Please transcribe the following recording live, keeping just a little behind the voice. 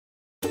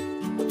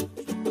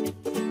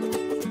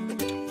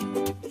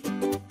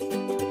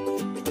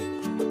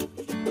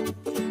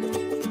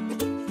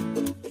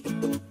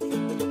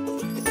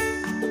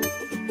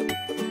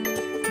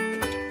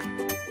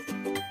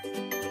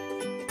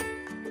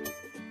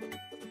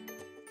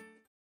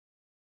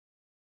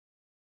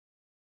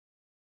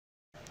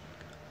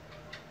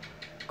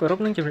គោរព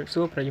នឹងជម្រាប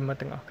សួរប្រិយមិត្ត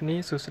ទាំងអស់គ្នា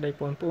សួស្តី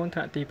បងប្អូនថ្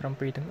នាក់ទី7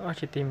ទាំងអស់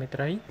ជាទីមេត្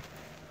រី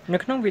នៅ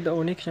ក្នុងវីដេ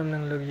អូនេះខ្ញុំនឹ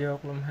ងលើកយក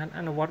លំហាត់អ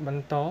នុវត្តប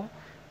ន្ត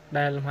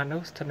ដែលលំហាត់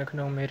នោះស្ថិតនៅក្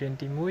នុងមេរៀន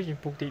ទី1ជំ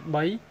ពូកទី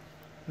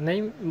3នៃ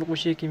មុខវិ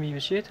ជ្ជាគីមី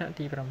វិទ្យាថ្នាក់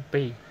ទី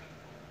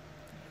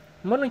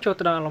7មុននឹងចូល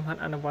ទៅដល់លំហា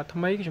ត់អនុវត្តថ្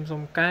មីខ្ញុំសូ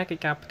មកែកិច្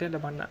ចការផ្ទះដែ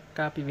លបានដាក់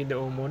កាលពីវីដេ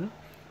អូមុន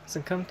ស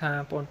ង្ឃឹមថា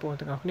បងប្អូន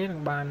ទាំងអស់គ្នានឹ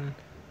ងបាន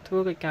ធ្វើ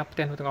កិច្ចការផ្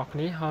ទះនោះទាំងអស់គ្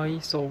នាហើយ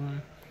សូម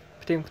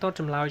ផ្ទៀងផ្ទាត់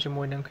ចម្លើយជា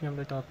មួយនឹងខ្ញុំ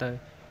ដូចតទៅ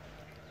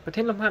ប្រ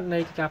ធានលំហាត់នៃ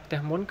កិច្ចការផ្ទះ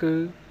មុនគឺ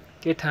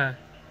គេថា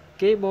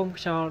គេបូម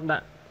ខ្យល់ដា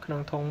ក់ក្នុង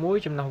ធុងមួយ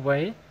ចំណុះវេ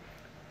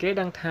គេ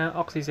ដឹងថា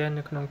អុកស៊ីហ្សែន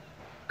នៅក្នុង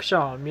ខ្យ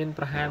ល់មាន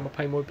ប្រហែល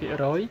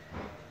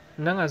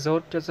 21% និងអាសូត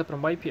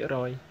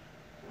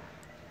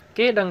 78%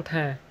 គេដឹង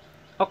ថា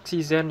អុកស៊ី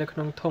ហ្សែននៅក្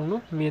នុងធុងនោះ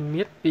មាន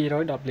មាត្រ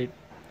210លីត្រ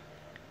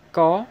ក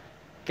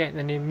កណ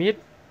នីមាត្រ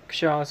ខ្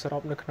យល់សរុ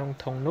បនៅក្នុង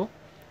ធុងនោះ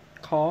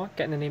ខ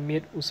កណនីមា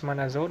ត្រឧស្ម័ន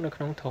អាសូតនៅ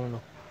ក្នុងធុង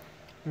នោះ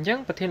អញ្ចឹង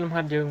ប្រធានលំ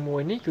ហាត់យើងមួ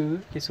យនេះគឺ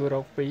គេសួររ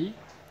ក2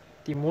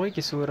ទី1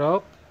គេសួររ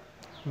ក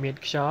មាត្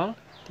រខ្យល់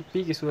ទី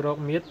2គេសួររក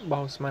មាត្រ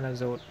បោះឧស្ម័នអា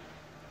សូត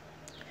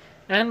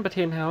អានប្រ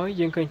ធានហើយ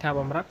យើងឃើញថា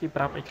បំរាប់គេ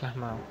ប្រាប់អីខ្លះ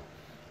មក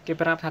គេ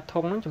ប្រាប់ថាធុ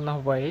ងនឹងចំណុះ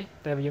វេ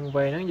តែយើង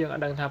វេហ្នឹងយើងអ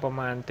ត់ដឹងថាប្រ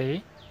មាណទេ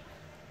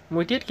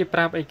មួយទៀតគេប្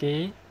រាប់អី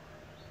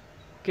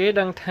គេ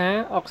ដឹងថា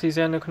អុកស៊ីហ្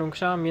សែននៅក្នុងខ្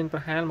យល់មានប្រ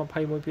ហែល 21%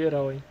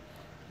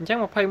 អញ្ចឹង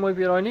 21%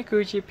 នេះគឺ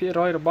ជាភាគ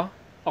រយរបស់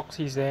អុក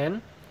ស៊ីហ្សែន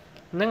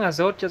និងអា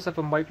សូត 78%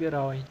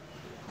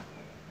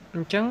 អ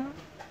ញ្ចឹង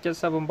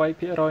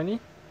 78% នេះ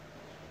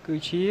គឺ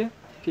ជា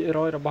ភាគរ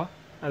យរបស់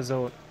អា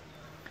សូត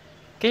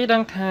គេដឹ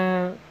ងថា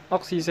អុ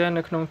កស៊ីហ្សែន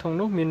នៅក្នុងធុង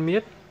នោះមានមា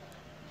ត្រ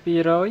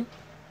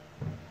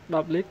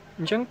210លីត្រអ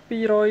ញ្ចឹង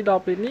210លីត្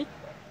រនេះ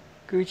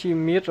គឺជា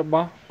មាត្ររប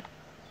ស់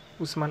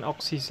ឧស្ម័នអុក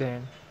ស៊ីហ្សែន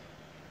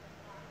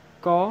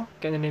ក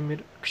កណនីមា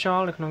ត្រខ្យ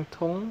ល់នៅក្នុង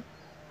ធុង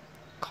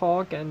ខ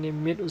កណនី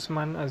មាត្រឧស្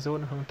ម័នអាសូត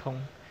នៅក្នុងធុង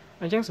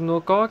អញ្ចឹងសំណួរ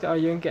កគេឲ្យ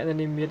យើងកណ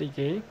នីមាត្រអី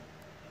គេឲ្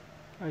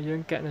យយើង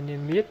កណនី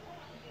មាត្រ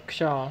ខ្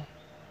យល់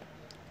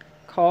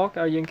ខ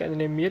គេឲ្យយើងកណ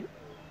នីមាត្រ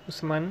ឧ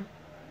ស្ម័ន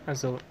អា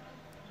សូត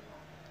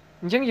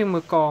អញ្ចឹងយើងមើ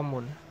លកមុ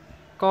ន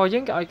កយើ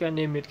ងគេឲ្យកណ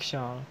នីមាត្រខ្យ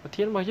ល់ប្រ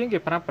ធានរបស់យើងគេ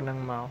ប្រាប់ប៉ុណ្ណឹង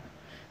មក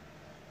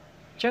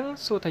អញ្ចឹង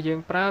សួរថាយើង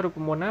ប្រើរូប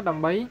មន្តណាដើ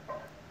ម្បី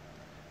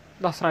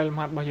ដោះស្រាយលំ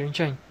ហាត់របស់យើង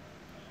ចេញ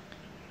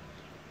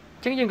អ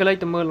ញ្ចឹងយើងក៏លេខ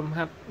ទៅមើលលំ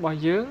ហាត់របស់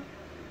យើ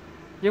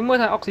ងមើល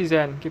ថាអុកស៊ីហ្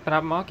សែនគេប្រា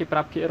ប់មកគេប្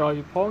រាប់ភាគរយ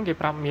វាផងគេ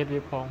ប្រាប់មាត្រ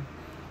វាផង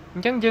អ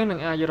ញ្ចឹងយើងនឹង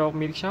អាចរក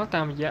មាត្រខ្យល់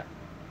តាមរយៈ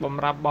បំ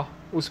រាប់របស់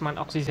ឧស្ម័ន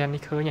អុកស៊ីហ្សែន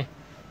នេះឃើញហើយ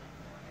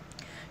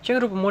អញ្ចឹង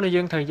រូបមន្តដែល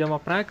យើងត្រូវយកម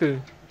កប្រើគឺ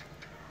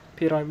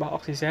ភាគរយរបស់អុ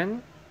កស៊ីហ្សែន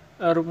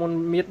រូបមន្ត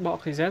មាត្ររបស់អុ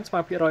កស៊ីហ្សែនស្មើ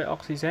ភាគរយអុ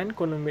កស៊ីហ្សែន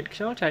គុណនឹងមាត្រខ្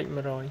យល់ចែក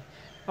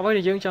100អ្វី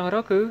ដែលយើងចង់រ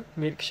កគឺ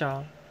មាត្រខ្យ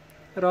ល់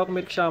រក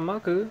មាត្រខ្យល់មក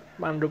គឺ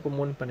បានរូបម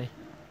ន្តប៉ុណ្នេះ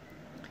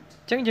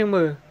អញ្ចឹងយើង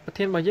មើលប្រ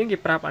ធានរបស់យើងគេ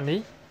ប្រាប់អានេះ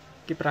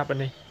គេប្រាប់អា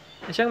នេះ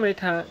អញ្ចឹងមានន័យ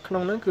ថាក្នុ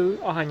ងនោះគឺ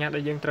អស់អាញាដែ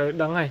លយើងត្រូវ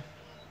ដឹងហើយ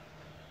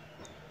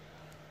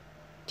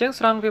អញ្ចឹង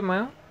ស្រង់វាម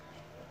ក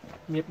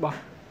មាត្ររបស់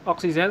អុក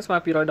ស៊ីហ្សែនស្មើ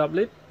210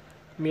លីត្រ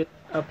មាត្រ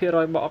ភាគរ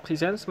យរបស់អុកស៊ី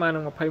ហ្សែនស្មើនឹ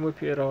ង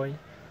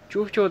 21% ជួ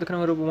សចូលទៅក្នុ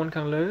ងរូបមន្ត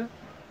ខាងលើ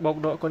បូក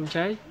ដកគុណ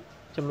ចែក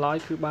ចម្លើយ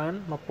គឺបាន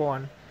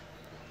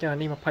 1000 ចឹងអា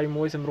នេះ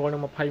21សម្រួលនឹ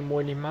ង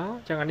21នេះមក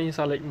ចឹងអានេះស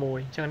ល់លេខ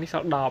1ចឹងអានេះស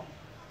ល់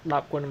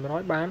10គុណ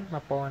100បាន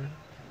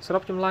 1000 សរុ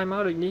បចម្លើយមក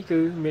ដូចនេះគឺ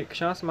មាត្រខ្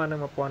យល់ស្មើនឹង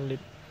 1000 លី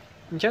ត្រ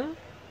អញ្ចឹង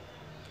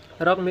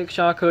រកមាត្រខ្យ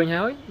ល់ឃើញ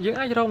ហើយយើង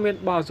អាចរកមាត្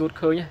របោះអាសូត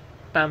ឃើញ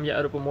តាមរយៈ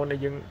រូបមន្តដែល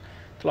យើង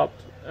ធ្លាប់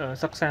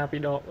សិក្សាពី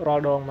រា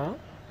ល់ដងមក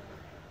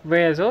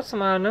វេអាសូតស្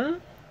មើនឹង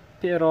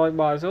ភាគរយរ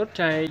បស់អាសូត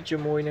ចែកជា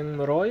មួយនឹង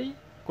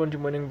100គុណជា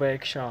មួយនឹងវេ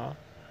ខ្យល់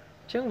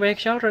អញ្ចឹងវេ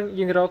ខ្យល់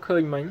យើងរកឃើ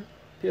ញមិញ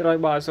ភាគរយ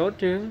របស់អាសូត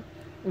យើង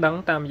ដឹង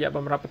តាមរយៈ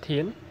បំរាប់ប្រធា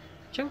ន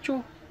អញ្ចឹងជួស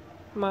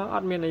មកអ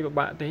ត់មានអីពិ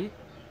បាកទេ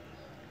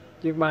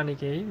យើងបាននេះ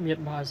គេមាត្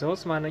ររបស់អាសូត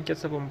ស្មើនឹង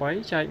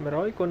78ចែក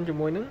100គុណជា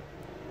មួយនឹង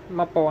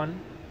 1000 អ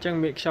ញ្ចឹង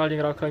មាត្រខ្យល់យើ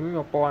ងរកឃើញ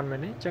1000មែន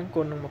ទេអញ្ចឹង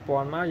គុណនឹង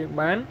 1000 មកយើង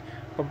បាន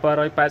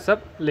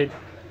 780 លីត្រ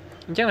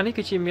អញ្ចឹងអានេះ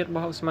គឺជាមាត្ររប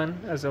ស់ឧស្ម័ន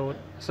អាសូត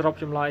សរុប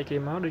ចម្លើយគេ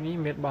មកដូចនេះ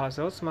មាត្ររបស់អា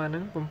សូតស្មើនឹ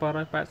ង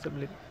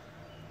780 លីត្រ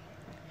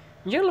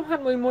អញ្ចឹងលំហា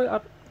ត់មួយអ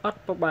ត់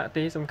ពិបាក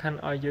ទេសំខាន់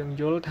ឲ្យយើង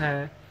យល់ថា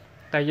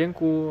តែយើង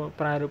គួរ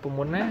ប្រើរូបម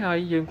ន្តណាហើយ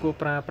យើងគួរ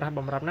ប្រើប្រាស់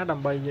បំរាប់ណាដើ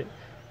ម្បី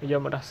យក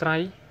មកដោះស្រា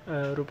យ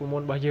រូបម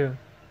ន្តរបស់យើង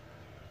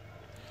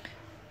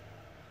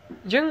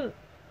អញ្ចឹង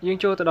យើង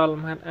ចូលទៅដល់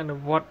លំហាត់អនុ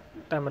វត្ត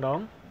តែម្ដង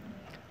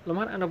លំ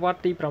ហាត់អនុវត្ត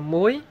ទី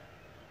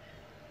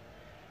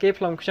6គេ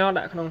ផ្លុំខ្យល់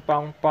ដាក់ក្នុង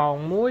ប៉ោង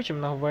មួយចំ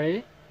ណុះវេ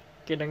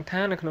គេដឹង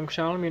ថានៅក្នុងខ្យ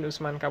ល់មានឧ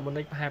ស្ម័នកាបូ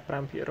និកប្រហែល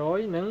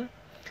 5% និង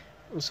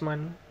ឧស្ម័ន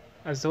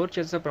អាសូត 78%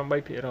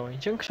 អ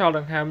ញ្ចឹងខ្យល់ដ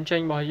ង្ហើមចេ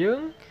ញរបស់យើង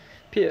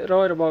ភាគរ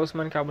យរបស់ឧស្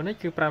ម័នកាបូនិក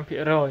គឺ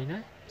 5% ណា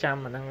ចាំ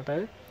អាហ្នឹងទៅ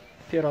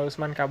ភាគរយឧ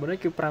ស្ម័នកាបូនិក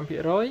គឺ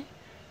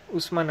 5% ឧ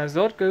ស្ម័នអា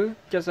សូតគឺ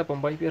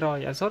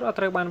 78% អាសូតអត់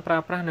ត្រូវបានប្រើ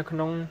ប្រាស់នៅក្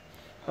នុង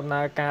ដំ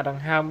ណើរការដ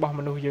ង្ហើមរបស់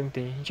មនុស្សយើង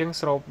ទេអញ្ចឹង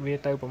ស្រូបវា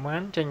ទៅប្រមា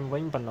ណចេញវិ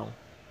ញប៉ុណ្ណឹង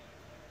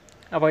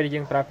អ្វីដែល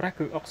យើងប្រើប្រាស់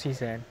គឺអុកស៊ីហ្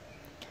សែន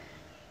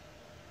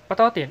បន្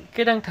តទៀត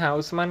គេដឹងថា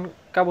ឧស្ម័ន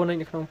កាបូនិក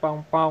នៅក្នុង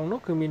ប៉ោងនោះ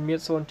គឺមានមា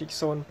ត្រ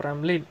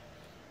 0.05 លីត្រ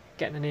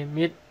កណនី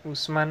មាត្រឧ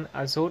ស្ម័ន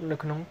អាសូតនៅ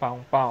ក្នុងប៉ោ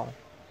ង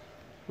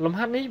លំ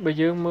ហាត់នេះបើ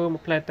យើងមើលមួ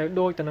យផ្លែទៅ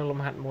ដូចទៅនឹងលំ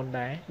ហាត់មុន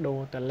ដែរដូរ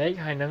តែលេខ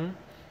ហើយនឹង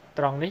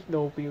ត្រង់នេះ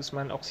ដូរពីឧស្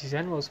ម័នអុកស៊ីហ្សែ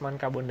នមកឧស្ម័ន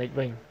កាបូនិក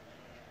វិញ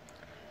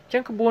អញ្ចឹ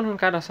ងក្បួនក្នុង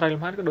ការដោះស្រាយ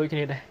លំហាត់ក៏ដូចគ្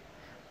នាដែរ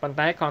ប៉ុន្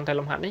តែគ្រាន់តែ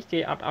លំហាត់នេះគេ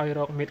អត់ឲ្យរ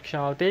កមាត្រខ្យ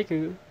ល់ទេគឺ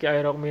គេឲ្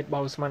យរកមាត្របោ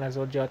ឧស្ម័នអា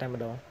សូតយកតែ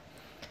ម្ដង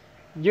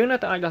យើងនៅ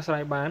តែអាចដោះស្រា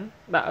យបាន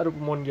ដាក់រូប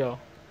មន្តយក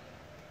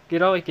គេ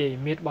រកអីគេ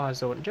មាត្របោអា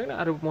សូតអញ្ចឹងដា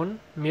ក់រូបមន្ត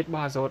មាត្របោ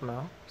អាសូតម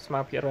កស្មើ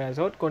ភាគរយអា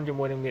សូតគុណជា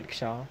មួយនឹងមាត្រខ្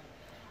យល់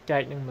ចែ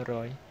កនឹង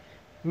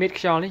100មាត្រ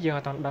ខ្យល់នេះយើងអ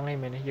ត់ទាន់ដឹងទេ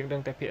មែនទេយើងដឹ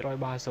ងតែភាគរយ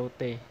បោអាសូត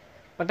ទេ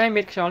ប៉ុន្តែ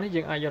មាត្រខ្យល់នេះ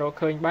យើងអាចរក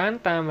ឃើញបាន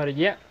តាមរ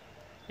យៈ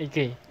អី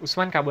គេឧស្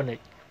ម័នកាបូនិក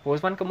ព្រោះឧ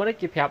ស្ម័នកាបូនិក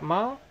គេប្រាប់ម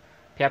ក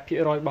ប្រាប់ភាគ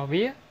រយរបស់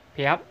វា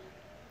ប្រាប់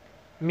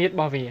មាត្របរ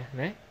បស់វា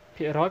ណា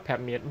ភាគរយប្រា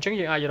ប់មាត្រអញ្ចឹង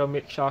យើងអាចរកមា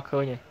ត្រខ្យល់ឃើ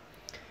ញហើយ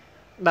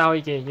ដោយ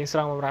គេយើងស្រ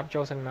ង់បំរាប់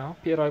ចូលសិនមក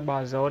ភាគរយរបស់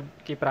អាសូត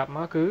គេប្រាប់ម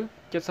កគឺ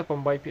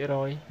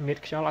 78% មាត្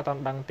រខ្យល់អត់ទា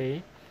ន់ដឹងទេ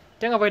អ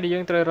ញ្ចឹងអ្វីដែលយើ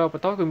ងត្រូវរកប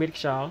ន្តគឺមាត្រ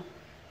ខ្យល់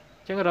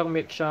អញ្ចឹងរក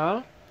មាត្រខ្យល់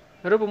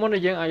រូបមន្តដែ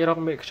លយើងអាចរក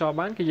មាត្រខ្យល់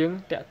បានគឺយើង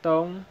តាក់ទ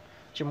ង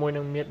ជាមួយ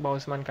នឹងមាត្របោឧ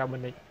ស្ម័នកាបូ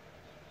និក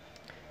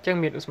អញ្ចឹង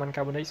មាត្រឧស្ម័ន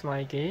កាបូនិកស្មើ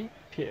គេ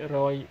ភាគរ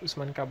យឧស្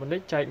ម័នកាបូនិក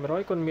ចែក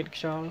100គុណមាត្រ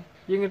ខ្យល់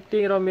យើងទា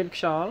ញរកមាត្រ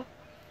ខ្យល់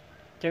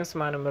អញ្ចឹងស្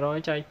មើនឹង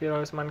100ចែកភាគរ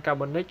យឧស្ម័នកា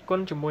បូនិកគុណ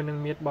ជាមួយនឹង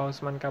មាត្របោឧ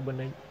ស្ម័នកាបូ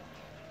និក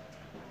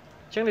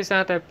អញ្ចឹងដោយសា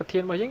រតែប្រធា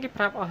នរបស់យើងគេ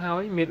ប្រាប់អស់ហើ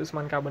យមាត្រឧស្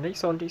ម័នកាបូនិក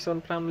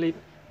 0.05 លីត្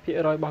រភាគ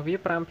រយរបស់វា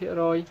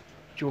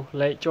 5% ជួស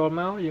លេខចូល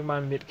មកយើងបា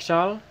នមាត្រខ្យ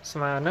ល់ស្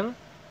មើនឹង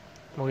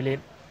1លី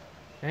ត្រ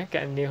ណាក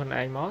ណនីខ្លួន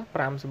ឯងមក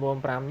5សម្បូរ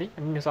5នេះ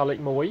នេះសល់លេខ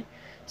1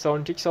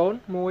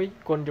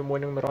 0.01 គុណជាមួយ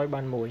នឹង100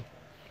បាន1អ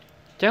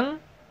ញ្ចឹង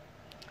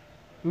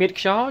មាត្រ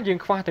ខ្យល់យើង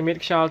ខ្វះតែមាត្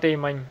រខ្យល់ទេ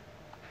មិញ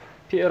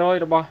ភាគរយ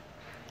របស់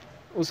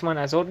ឧស្ម័ន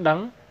អាសូតដឹង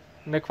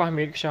នៅខ្វះ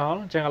មាត្រខ្យល់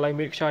អញ្ចឹងឥឡូវ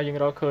មាត្រខ្យល់យើង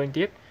រកឃើញ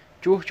ទៀត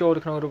ជួសចូល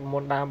ទៅក្នុងរូបម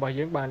ន្តដើមរបស់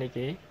យើងបានអី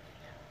គេ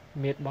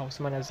មាត្របោឧ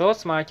ស្ម័នអាសូត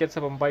ស្មើ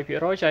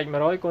 78% ចែក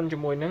100គុណជា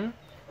មួយនឹង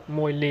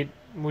1លីត្រ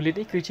1លីត្រ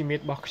នេះគឺជាមា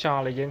ត្របោខ្យ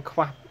ល់ដែលយើងខ្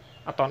វះ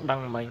អត់ទាន់ដឹង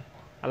មិញឥ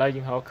ឡូវ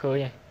យើងរកឃើញ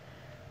ហើយ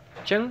អ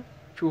ញ្ចឹង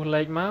ជួស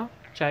លេខមក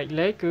ចែក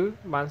លេខគឺ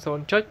បាន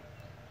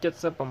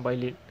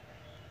 0.78 លីត្រ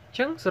អញ្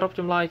ចឹងសរុបច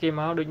ម្លើយគេ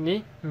មកដូចនេះ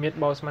មាត្រ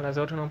បោឧស្ម័នអា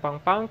សូតក្នុង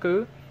ប៉ោងគឺ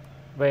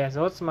វ៉េអា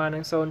សូតស្មើនឹ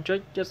ង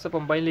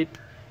 0.78 លីត្រ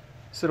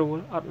ស្រួល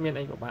អត់មាន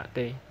អីពិបាក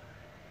ទេ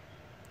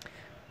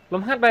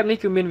លំហាត់បែបនេះ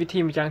គឺមានវិធី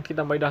ម្យ៉ាងទៀត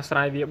ដើម្បីដោះស្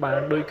រាយវាបាន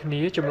ដូចគ្នា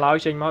ចម្លើយ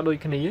ចេញមកដូច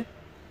គ្នាអ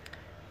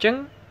ញ្ចឹង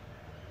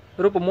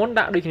រូបមន្ត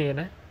ដាក់ដូចគ្នា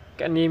ណា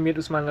កណនីមាត្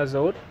រឧស្ម័នអា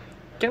សូត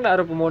អញ្ចឹងដាក់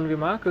រូបមន្តវា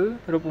មកគឺ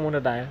រូបមន្ត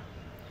ដដែល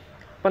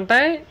ប៉ុន្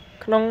តែ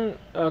ក្នុង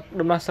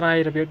ដំណោះស្រាយ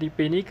របៀបទី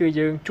2នេះគឺ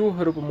យើងជួស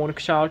រូបមន្ត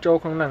ខ្យល់ចូល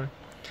ក្នុងហ្នឹង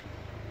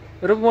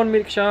រូបមន្តមា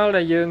ត្រខ្យល់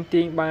ដែលយើង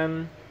ទាញបាន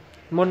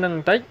មុននឹងប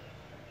ន្តិច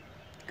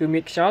គឺមា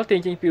ត្រខ្យល់ទាញ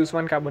ចេញពីឧស្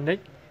ម័នកាបូនិក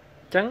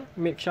អញ្ចឹង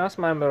មាត្រខ្យល់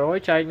ស្មើ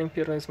100ចែកនឹងភា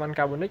គរយឧស្ម័ន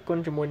កាបូនិកគុណ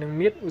ជាមួយនឹង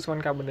មាត្រឧស្ម័ន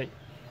កាបូនិក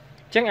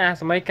អញ្ចឹងអា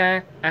សម័យការ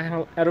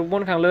រូបម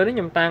ន្តខាងលើនេះ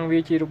ខ្ញុំតាំងវា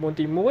ជារូបមន្ត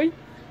ទី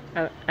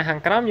1អាខាង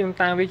ក្រោមខ្ញុំ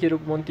តាំងវាជារូ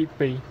បមន្តទី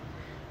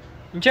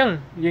2អញ្ចឹង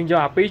យើងយក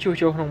អា2ជួស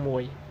ចូលក្នុង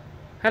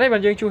1ហើយបើ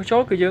យើងជួសចូ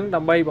លគឺយើងដើ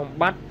ម្បីបំ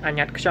បត្តិអា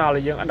ញាត់ខ្យល់ដែ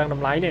លយើងអត់ដឹងត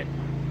ម្លៃនេះ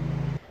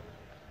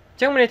អ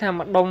ញ្ចឹងមានន័យថា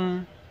ម្ដុំ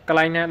កន្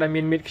លែងណាដែល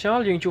មានមាត្រខ្យ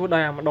ល់យើងជួសដោ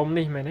យអាម្ដុំ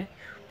នេះមែនទេ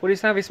ព្រោះ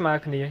វាស្មើ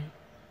គ្នា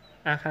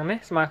អាខាងនេះ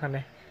ស្មើខាង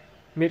នេះ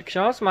មាត្រខ្យ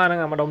ល់ស្មើនឹង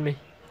អាម្ដុំនេះ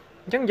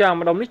អញ្ចឹងយកអា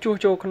ម្ដុំនេះជួស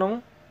ចូលក្នុង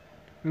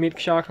មាត្រ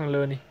ខ្យល់ខាង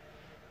លើនេះ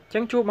អញ្ចឹ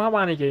ងជួសមក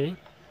បានអីគេ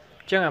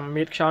អញ្ចឹងអា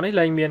មាត្រខ្យល់នេះ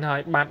លែងមានហើ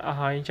យបាត់អស់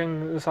ហើយអញ្ចឹង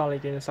សល់អី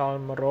គេសល់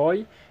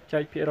100ចែ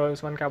កភាគរយឧ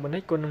ស្ម័នកាបូនិ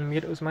កគុណនឹងមា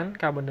ត្រឧស្ម័ន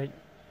កាបូនិក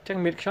អញ្ចឹង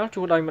មាត្រខ្យល់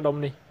ជួសដោយម្ដុំ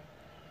នេះ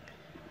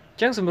អ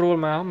ញ្ចឹងសម្រួល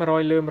មក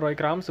100លើ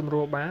100ក្រោមសម្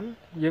រួលបាន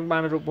យើងបា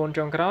នរូបមន្ត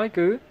ចុងក្រោយ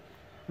គឺ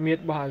មា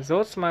ត្របោះអាសូ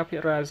តស្មើភាគ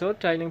រយអាសូត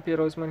ចែកនឹងភាគ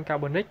រយឧស្ម័នកា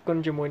បូនិកគុណ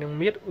ជាមួយនឹង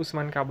មាត្រឧស្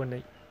ម័នកាបូនិ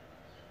ក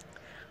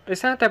ដោយ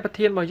សារតែប្រ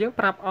ធានរបស់យើង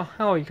ប្រាប់អស់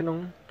ហើយក្នុង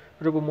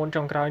រូបមន្ត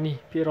ចុងក្រោយនេះ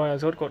ភាគរយអា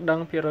សូតក៏ដឹង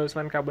ភាគរយឧស្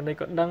ម័នកាបូនិក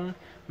ក៏ដឹង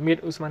មាត្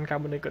រឧស្ម័នកា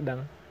បូនិកក៏ដឹង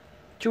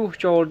ជួស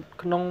ចូល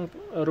ក្នុង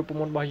រូប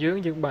មន្តរបស់យើង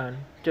បាន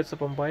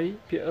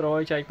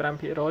 78% ចែក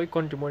 5% គុ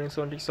ណជាមួយនឹង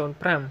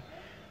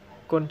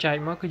 0.05 គុណចែក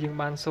មកគឺយើង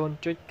បាន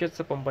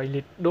 0.78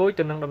 លីត្រដោយ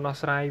ទៅនឹងដំណោះ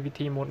ស្រាយវិ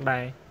ធីមុន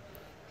ដែរ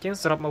អញ្ចឹង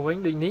សរុបមកវិញ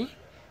ដូចនេះ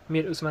មា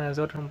ត្រឧស្ម័នអា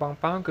សូតក្នុង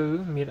ប៉ោងគឺ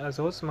មាត្រអា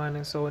សូតស្មើនឹ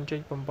ង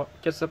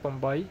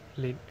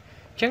 0.78 លីត្រ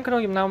អញ្ចឹងក្នុង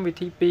ចំណោមវិ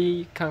ធី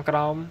2ខាងក្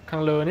រោមខា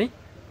ងលើនេះ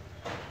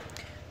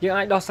យើង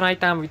អាចដោះស្រាយ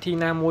តាមវិធី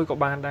ណាមួយក៏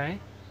បានដែរ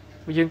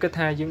យើងគិត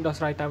ថាយើងដោះ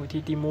ស្រាយតាមវិធី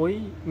ទី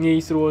1ងាយ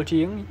ស្រួល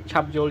ជាង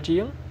ឆាប់យល់ជា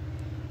ង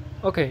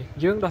អូខេ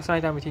យើងដោះស្រាយ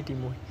តាមវិធីទី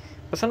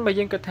1បើសិនបើ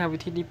យើងគិតថាវិ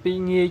ធីទី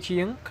2ងាយជា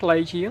ងខ្លី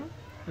ជាង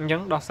អញ្ចឹ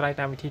ងដោះស្រាយ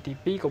តាមវិធីទី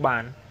2ក៏បា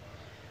ន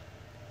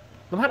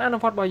លំហាត់អនុ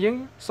វត្តរបស់យើង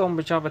សូមប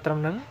ញ្ចប់តែត្រឹម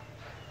ហ្នឹង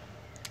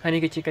ហើយ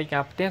នេះគឺជាកិច្ចកា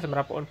រផ្ទះសម្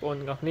រាប់បងប្អូន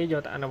ទាំងអស់គ្នាយ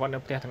កទៅអនុវត្តនៅ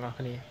ផ្ទះទាំងអស់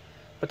គ្នា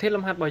ប្រធាន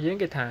លំហាត់របស់យើង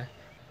គេថា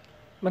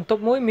បន្ទ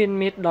ប់មួយមាន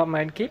មាត្រ10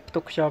ម៉ែត្រគីបផ្ទុ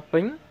កខ្យល់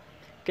ពេញ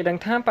គេដឹង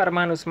ថាបរិ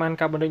មាណឧស្ម័ន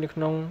កាបូនិកនៅក្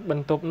នុងប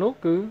ន្ទប់នោះ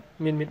គឺ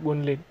មានមាត្រ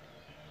4លីត្រ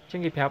អញ្ចឹ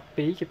ងគេប្រាប់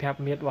គេប្រាប់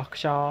មាត្ររបស់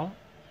ខ្យល់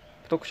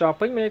ផ្ទុកខ្យល់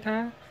ពេញមានន័យថា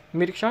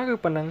មាត្រខ្យល់គឺ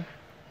ប៉ុណ្ណឹង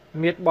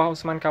មាត្ររបស់ឧ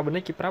ស្ម័នកាបូនិ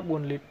កគេប្រាប់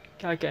4លីត្រ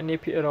គេកណនី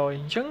ភាគរយ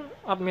អញ្ចឹង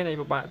អត់មានអី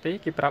ពិបាកទេ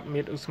គេប្រាប់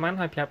មាត្រឧស្ម័ន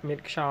ហើយប្រាប់មា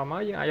ត្រខ្យល់ម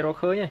កយើងអាចរក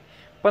ឃើញហើយ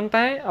ប៉ុន្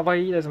តែអ្វី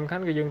ដែលសំខា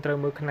ន់គឺយើងត្រូវ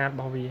មើលຂະຫນាតរ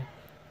បស់វា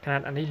ຂະຫນា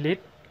តអានេះលីត្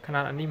រຂະຫ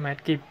ນាតអានេះម៉ែត្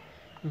រគីប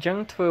អញ្ចឹង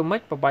ធ្វើម៉េ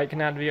ចបបែកຂະ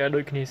ຫນាតវាឲ្យដូ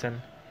ចគ្នាសិន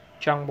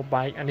ចង់ប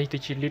បែកអានេះទៅ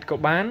ជាលីត្រក៏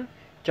បាន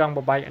ចង់ប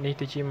បែកអានេះ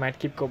ទៅជាម៉ែត្រ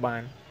គីបក៏បា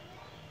ន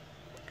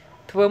អ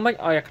ធ្វើម៉េចឲ្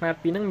យអាខ្នាត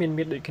ពីរហ្នឹងមា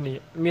នដូចគ្នា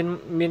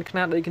មានខ្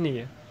នាតដូចគ្នា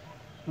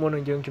មុននឹ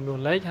ងយើងចំនួន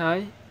លេខហើយ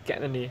ក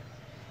ណនា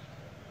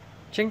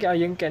ចឹងគេឲ្យ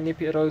យើងកណនា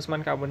ភាគរយស្មើ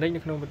កាបូនិកនៅ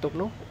ក្នុងបន្ទប់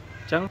នោះ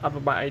ចឹងអត់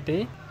ពិបាកអីទេ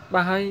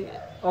បាទហើយ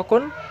អរគុ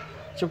ណ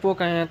ចំពោះ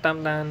ការតាម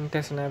ដានទ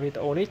ស្សនាវីដេ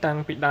អូនេះតាំង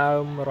ពីដើ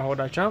មរហូត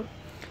ដល់ចប់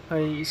ហើ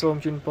យសូម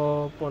ជូនពរ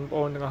បងប្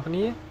អូនទាំងអស់គ្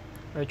នា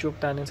ឲ្យជួប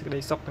តែនឹងសេចក្តី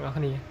សុខទាំងអស់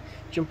គ្នា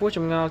ចំពោះច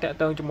ម្ងល់តាក់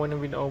ទងជាមួយនឹង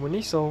វីដេអូមួយ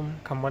នេះសូម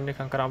comment នៅ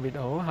ខាងក្រោមវីដេ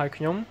អូហើយ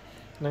ខ្ញុំ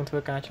នឹងធ្វើ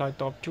ការឆ្លើយ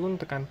តបជូន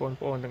ទៅកាន់បង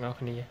ប្អូនទាំងអស់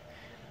គ្នា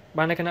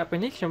បាទនៅគណៈពេល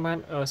នេះខ្ញុំបាទ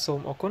សូម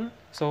អរគុណ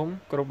សូម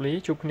គោរពលា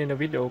ជួបគ្នានៅ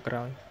វីដេអូក្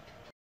រោយ